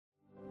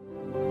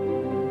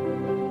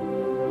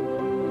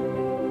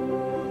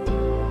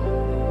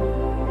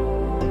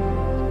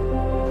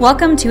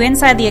Welcome to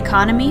Inside the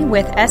Economy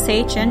with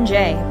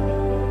SH&J.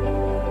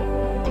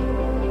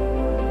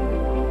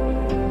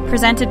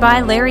 Presented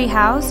by Larry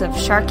Howes of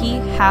Sharkey,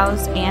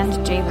 Howes, and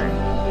Javer.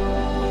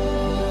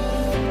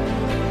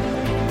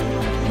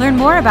 Learn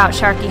more about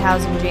Sharkey,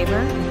 Howes, and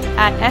Javer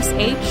at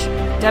shwj.com.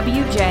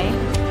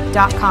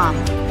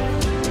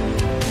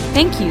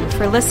 Thank you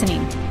for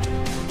listening.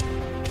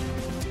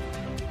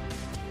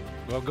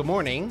 Well, good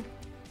morning.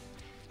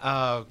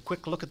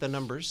 Quick look at the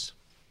numbers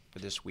for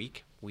this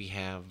week. We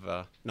have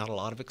not a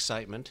lot of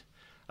excitement,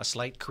 a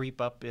slight creep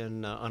up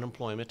in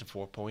unemployment to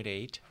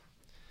 4.8.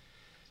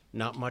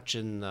 Not much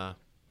in the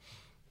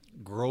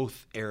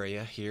growth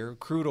area here.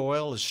 Crude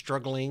oil is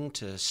struggling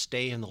to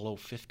stay in the low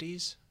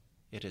 50s.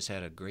 It has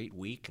had a great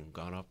week and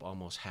gone up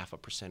almost half a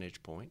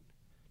percentage point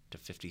to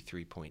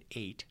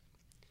 53.8.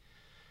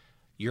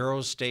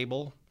 Euro's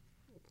stable.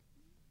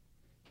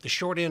 The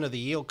short end of the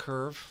yield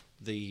curve,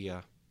 the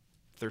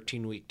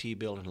 13-week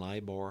T-bill and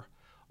LIBOR,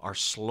 are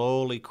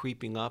slowly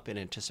creeping up in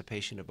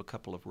anticipation of a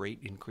couple of rate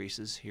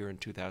increases here in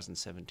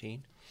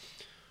 2017.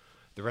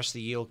 The rest of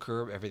the yield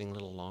curve, everything a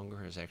little longer,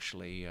 has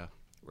actually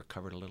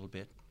recovered a little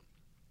bit.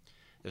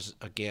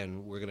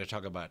 Again, we're going to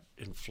talk about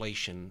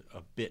inflation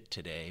a bit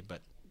today,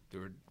 but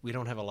we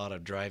don't have a lot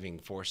of driving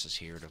forces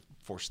here to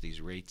force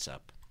these rates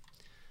up.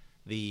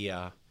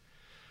 On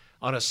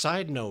a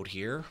side note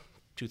here,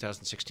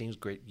 2016 was a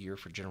great year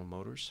for General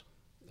Motors.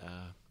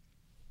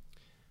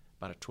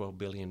 About a $12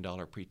 billion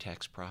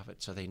pre-tax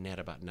profit, so they net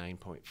about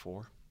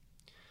 9.4.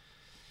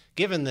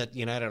 Given that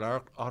United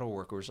Auto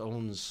Workers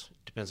owns,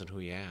 depends on who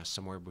you ask,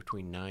 somewhere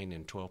between 9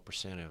 and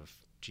 12% of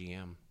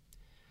GM,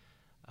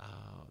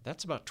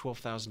 that's about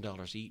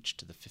 $12,000 each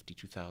to the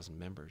 52,000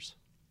 members.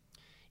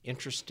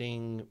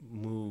 Interesting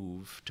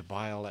move to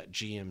buy all that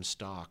GM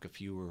stock if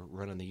you were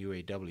running the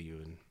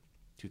UAW in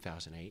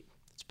 2008.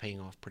 It's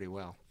paying off pretty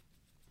well.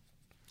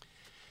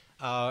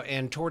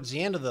 And towards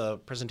the end of the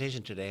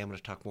presentation today, I'm going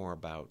to talk more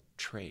about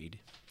trade.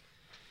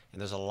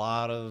 And there's a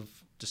lot of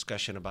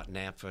discussion about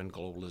NAFTA and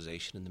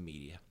globalization in the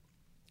media.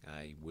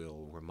 I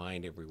will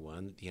remind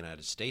everyone that the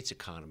United States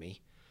economy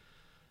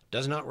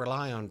does not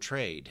rely on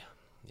trade.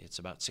 It's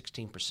about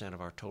 16% of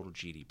our total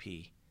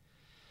GDP.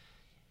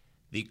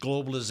 The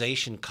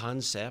globalization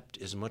concept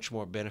is much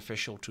more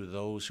beneficial to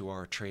those who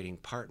are trading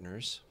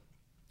partners.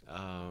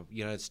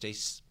 United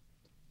States,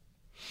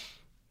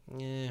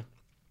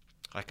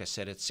 like I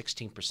said, it's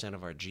 16%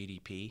 of our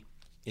GDP.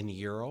 In the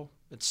euro,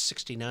 it's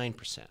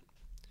 69%.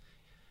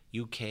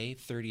 UK,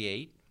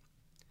 38%.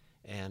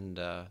 And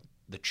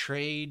the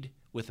trade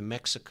with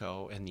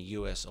Mexico and the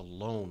U.S.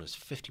 alone is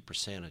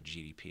 50% of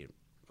GDP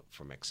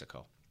for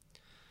Mexico.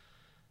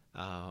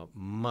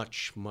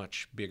 Much,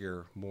 much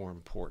bigger, more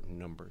important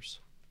numbers.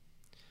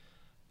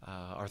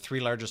 Our three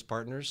largest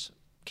partners,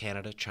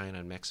 Canada, China,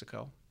 and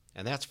Mexico.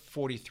 And that's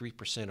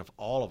 43% of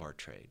all of our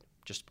trade,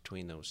 just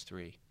between those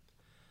three.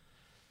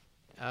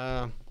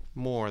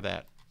 More of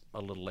that a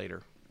little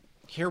later.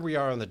 Here we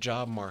are on the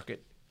job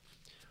market.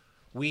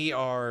 We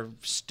are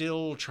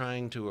still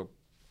trying to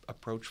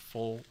approach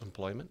full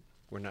employment.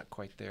 We're not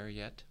quite there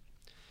yet.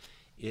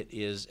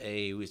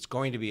 It's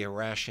going to be a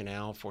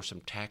rationale for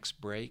some tax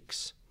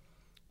breaks,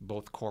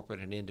 both corporate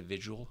and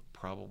individual,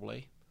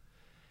 probably.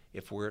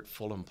 If we're at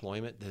full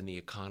employment, then the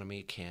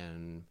economy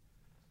can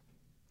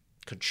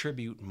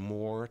contribute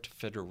more to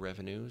federal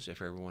revenues if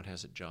everyone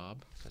has a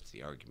job. That's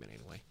the argument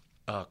anyway.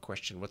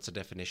 Question, what's the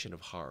definition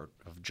of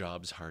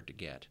jobs hard to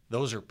get?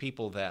 Those are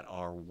people that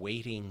are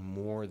waiting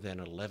more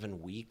than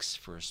 11 weeks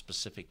for a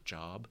specific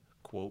job,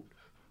 quote,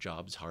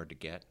 jobs hard to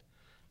get.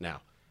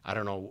 Now, I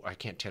don't know, I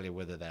can't tell you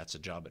whether that's a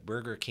job at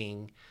Burger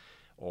King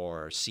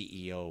or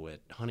CEO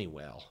at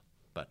Honeywell,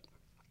 but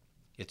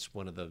it's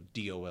one of the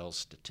DOL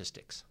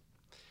statistics.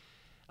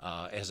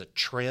 As a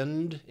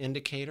trend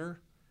indicator,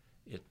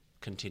 it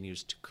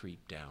continues to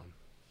creep down.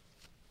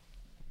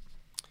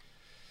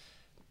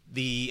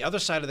 The other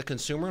side of the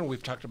consumer, and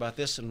we've talked about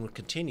this and we'll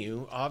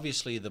continue,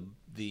 obviously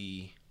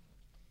the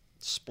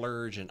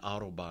splurge in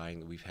auto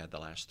buying that we've had the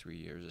last 3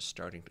 years is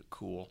starting to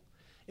cool.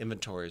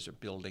 Inventories are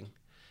building,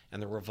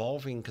 and the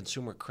revolving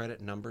consumer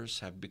credit numbers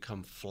have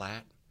become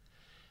flat.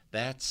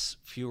 That's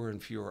fewer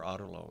and fewer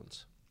auto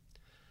loans.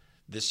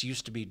 This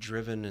used to be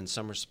driven in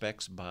some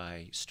respects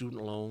by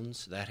student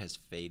loans. That has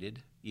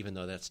faded, even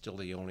though that's still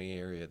the only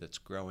area that's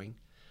growing.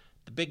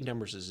 The big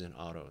numbers is in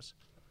autos.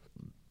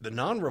 The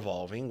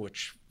non-revolving,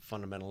 which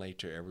fundamentally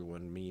to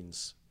everyone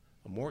means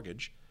a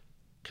mortgage,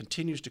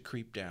 continues to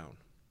creep down.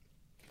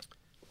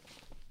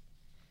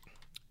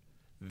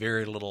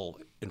 Very little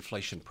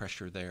inflation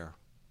pressure there.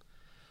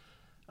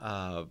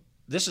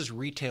 This is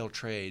retail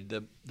trade.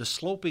 The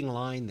sloping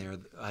line there,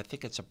 I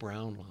think it's a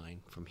brown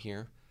line from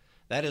here.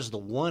 That is the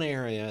one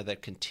area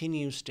that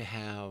continues to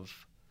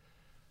have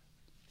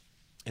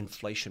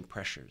inflation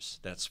pressures.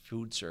 That's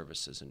food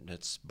services, and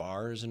it's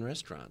bars and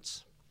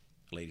restaurants.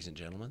 Ladies and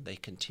gentlemen, they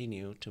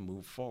continue to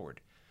move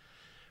forward.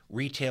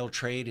 Retail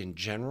trade in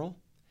general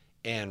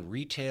and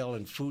retail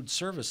and food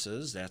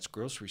services, that's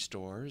grocery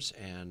stores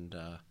and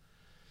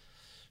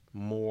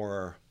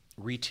more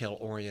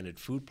retail-oriented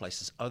food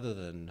places other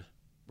than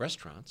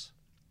restaurants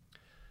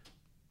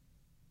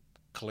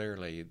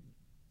clearly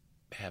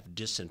have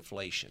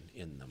disinflation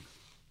in them,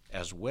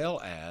 as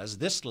well as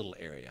this little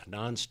area,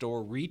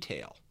 non-store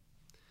retail.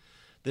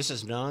 This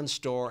is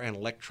non-store and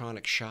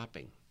electronic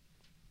shopping,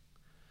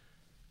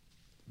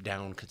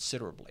 down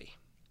considerably.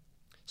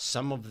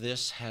 Some of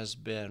this has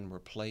been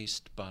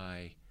replaced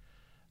by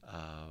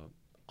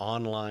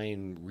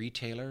online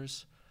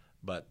retailers,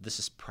 but this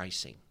is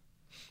pricing.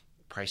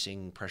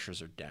 Pricing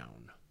pressures are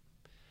down.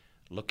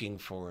 Looking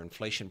for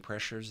inflation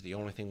pressures, the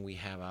only thing we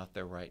have out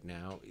there right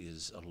now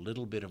is a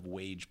little bit of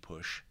wage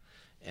push,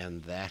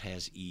 and that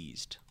has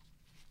eased.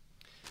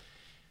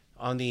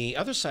 On the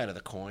other side of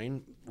the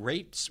coin,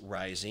 rates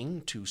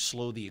rising to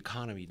slow the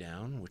economy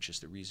down, which is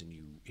the reason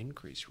you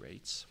increase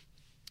rates.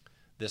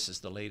 This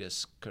is the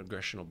latest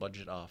Congressional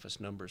Budget Office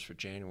numbers for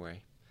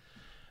January.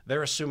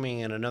 They're assuming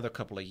in another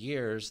couple of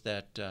years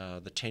that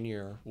the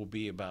 10-year will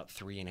be about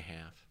 3.5.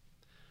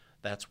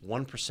 That's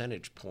 1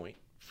 percentage point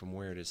from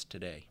where it is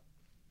today.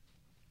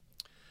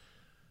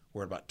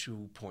 We're at about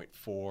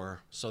 2.4,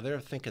 so they're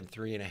thinking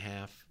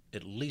 3.5,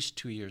 at least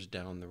 2 years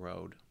down the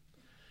road.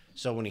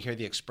 So when you hear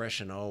the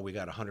expression, oh, we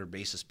got 100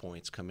 basis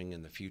points coming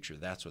in the future,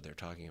 that's what they're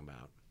talking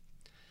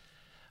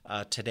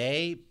about.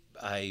 Today,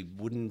 I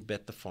wouldn't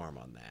bet the farm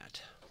on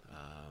that.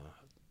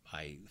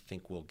 I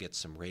think we'll get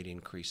some rate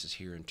increases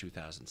here in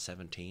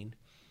 2017.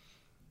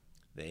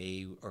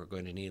 They are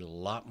going to need a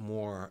lot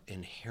more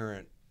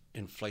inherent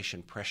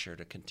inflation pressure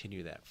to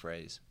continue that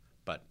phrase,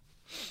 but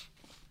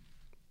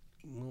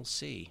we'll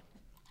see.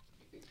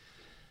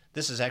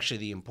 This is actually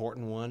the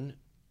important one.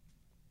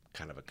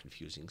 Kind of a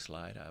confusing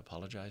slide. I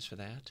apologize for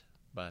that.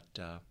 But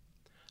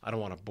I don't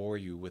want to bore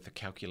you with a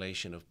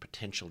calculation of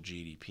potential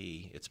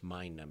GDP. It's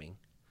mind-numbing.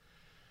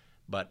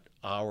 But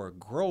our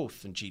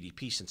growth in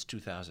GDP since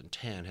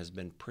 2010 has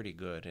been pretty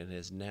good and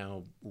is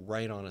now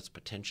right on its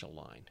potential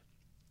line.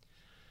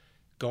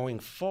 Going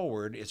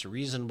forward, it's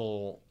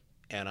reasonable,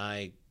 and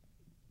I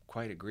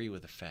quite agree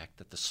with the fact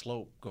that the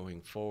slope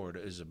going forward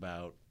is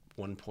about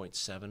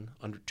 1.7,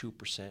 under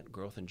 2%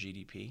 growth in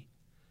GDP.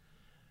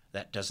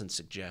 That doesn't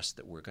suggest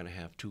that we're going to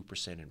have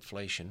 2%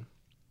 inflation.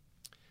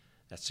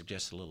 That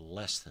suggests a little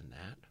less than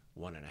that,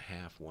 1.5,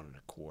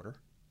 1.25.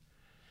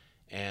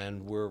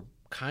 And we're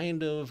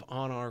kind of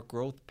on our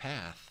growth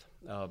path.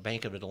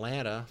 Bank of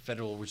Atlanta,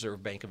 Federal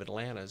Reserve Bank of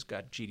Atlanta, has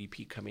got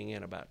GDP coming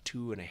in about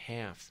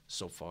 2.5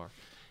 so far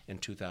in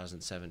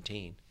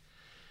 2017.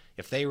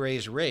 If they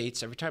raise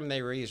rates, every time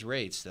they raise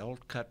rates, they'll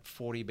cut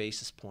 40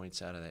 basis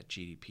points out of that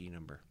GDP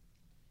number.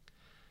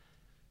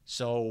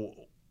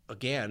 So,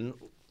 again,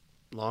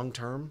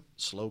 long-term,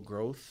 slow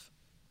growth,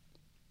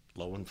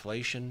 low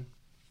inflation.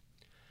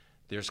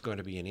 There's going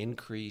to be an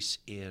increase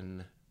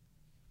in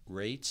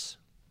rates.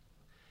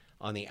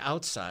 On the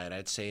outside,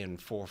 I'd say in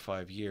 4 or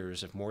 5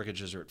 years, if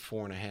mortgages are at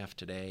 4.5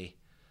 today,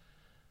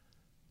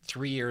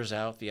 3 years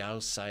out, the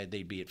outside,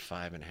 they'd be at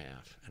 5.5.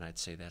 And I'd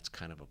say that's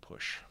kind of a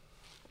push.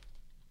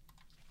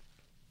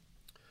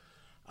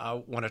 I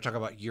want to talk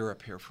about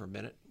Europe here for a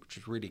minute, which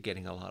is really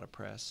getting a lot of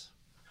press.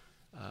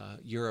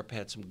 Europe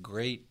had some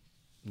great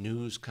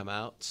news come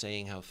out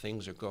saying how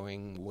things are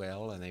going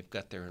well and they've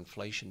got their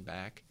inflation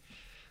back.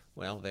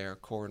 Well, their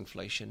core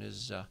inflation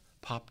is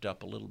popped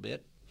up a little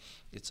bit.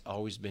 It's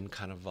always been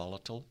kind of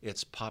volatile.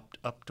 It's popped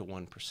up to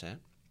 1%.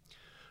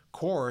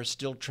 Core is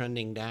still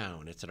trending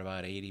down. It's at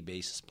about 80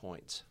 basis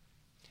points.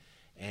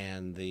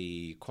 And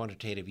the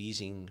quantitative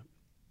easing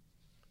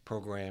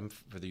program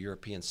for the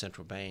European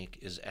Central Bank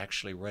is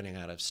actually running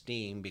out of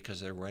steam because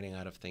they're running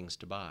out of things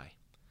to buy.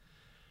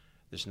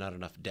 There's not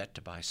enough debt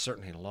to buy,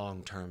 certainly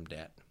long-term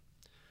debt.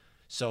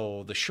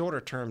 So the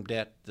shorter-term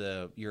debt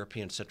the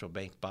European Central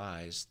Bank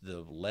buys,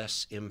 the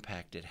less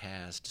impact it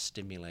has to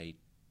stimulate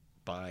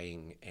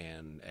buying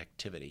and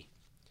activity.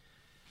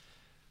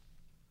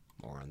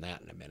 More on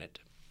that in a minute.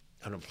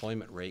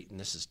 Unemployment rate, and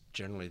this is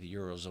generally the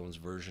Eurozone's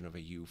version of a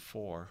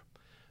U4,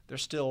 they're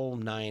still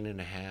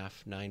 9.5,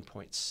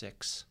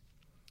 9.6.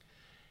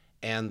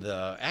 And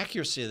the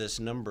accuracy of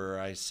this number,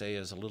 I say,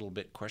 is a little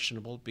bit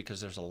questionable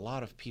because there's a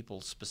lot of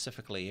people,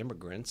 specifically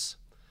immigrants,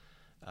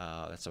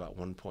 that's about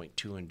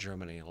 1.2 in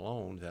Germany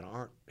alone, that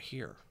aren't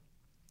here.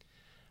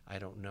 I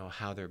don't know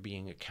how they're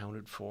being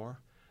accounted for.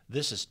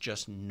 This is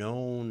just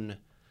known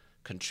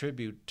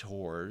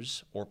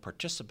contributors or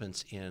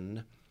participants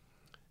in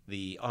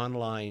the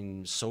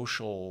online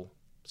social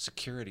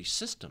security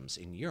systems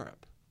in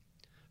Europe.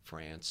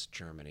 France,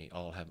 Germany,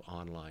 all have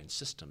online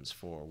systems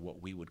for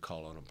what we would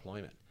call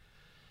unemployment.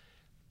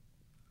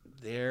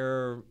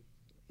 They're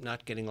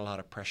not getting a lot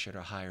of pressure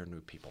to hire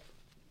new people.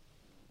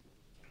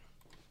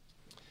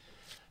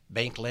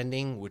 Bank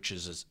lending, which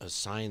is a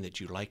sign that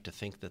you like to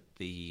think that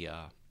the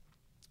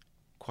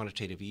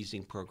quantitative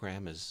easing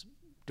program is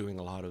doing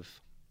a lot of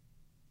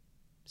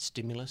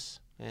stimulus.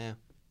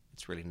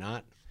 It's really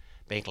not.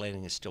 Bank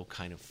lending is still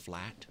kind of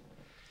flat.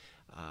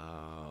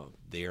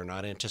 They are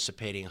not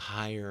anticipating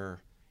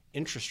higher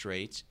interest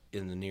rates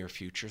in the near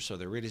future, so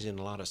there really isn't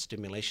a lot of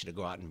stimulation to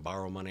go out and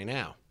borrow money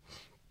now.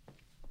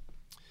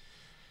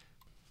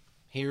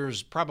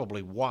 Here's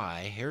probably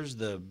why. Here's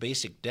the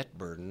basic debt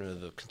burden of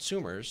the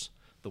consumers.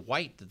 The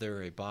white at the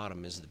very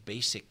bottom is the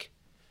basic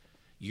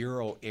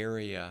Euro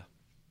area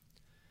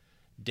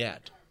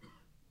debt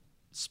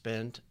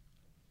spent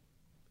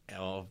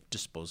of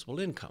disposable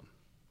income.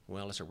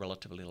 Well, it's a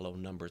relatively low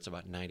number. It's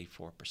about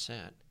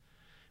 94%.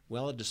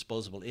 Well, the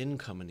disposable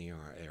income in the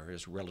euro area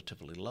is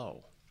relatively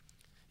low.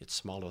 It's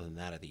smaller than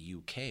that of the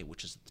UK,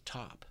 which is at the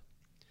top.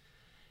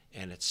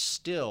 And it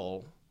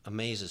still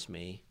amazes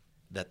me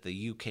that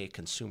the UK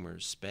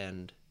consumers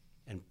spend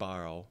and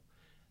borrow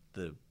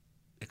the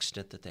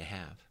extent that they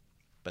have,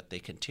 but they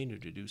continue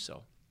to do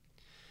so.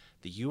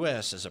 The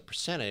U.S. as a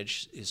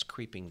percentage is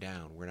creeping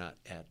down. We're not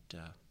at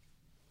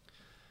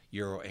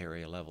euro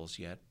area levels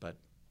yet, but,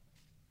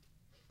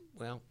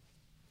 well,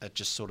 that's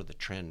just sort of the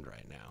trend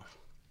right now.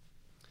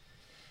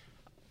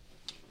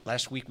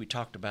 Last week we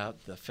talked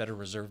about the Federal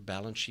Reserve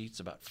balance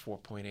sheets, about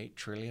 $4.8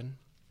 trillion.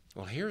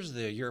 Well, here's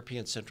the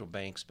European Central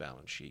Bank's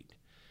balance sheet.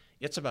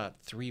 It's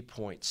about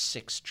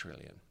 $3.6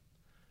 trillion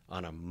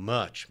on a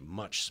much,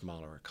 much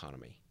smaller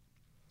economy.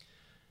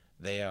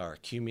 They are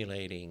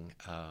accumulating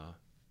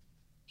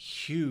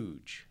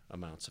huge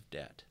amounts of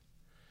debt.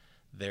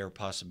 Their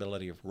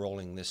possibility of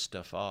rolling this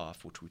stuff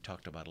off, which we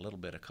talked about a little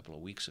bit a couple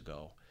of weeks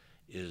ago,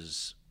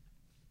 is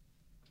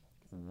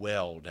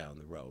well down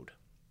the road.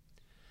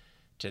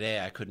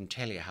 Today, I couldn't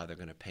tell you how they're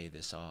going to pay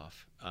this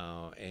off.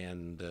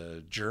 And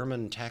the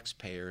German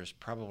taxpayer is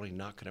probably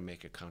not going to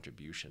make a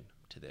contribution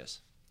to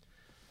this.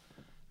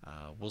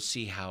 We'll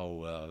see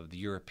how the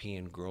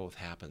European growth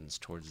happens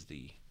towards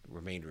the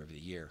remainder of the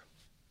year.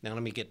 Now,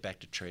 let me get back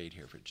to trade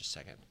here for just a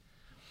second.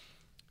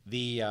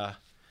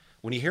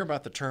 When you hear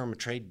about the term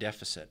trade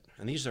deficit,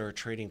 and these are our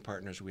trading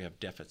partners we have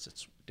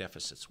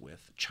deficits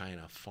with,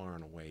 China far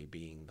and away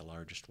being the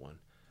largest one.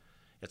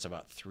 It's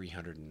about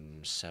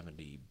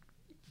 370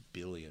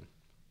 billion.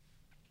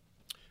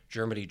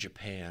 Germany,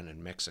 Japan,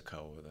 and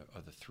Mexico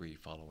are the three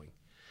following.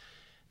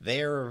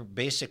 They're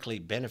basically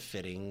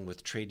benefiting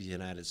with trade to the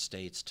United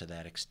States to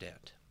that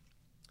extent.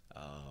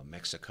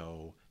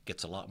 Mexico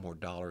gets a lot more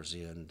dollars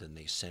in than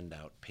they send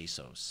out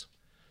pesos.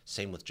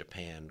 Same with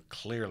Japan.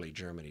 Clearly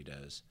Germany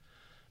does.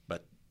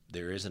 But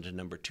there isn't a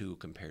number two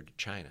compared to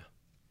China.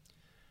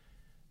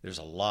 There's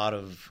a lot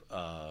of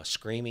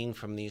screaming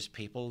from these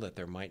people that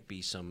there might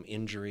be some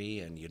injury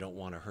and you don't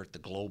want to hurt the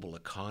global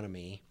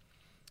economy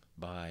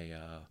by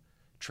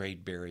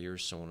trade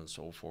barriers, so on and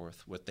so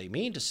forth. What they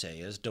mean to say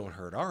is don't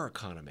hurt our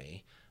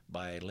economy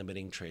by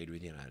limiting trade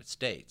with the United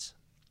States.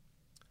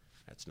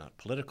 That's not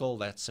political.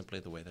 That's simply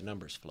the way the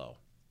numbers flow.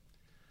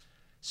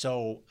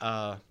 So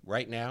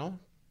right now,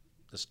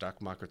 the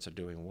stock markets are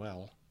doing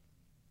well,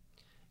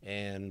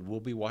 and we'll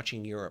be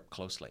watching Europe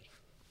closely.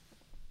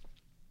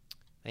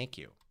 Thank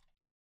you.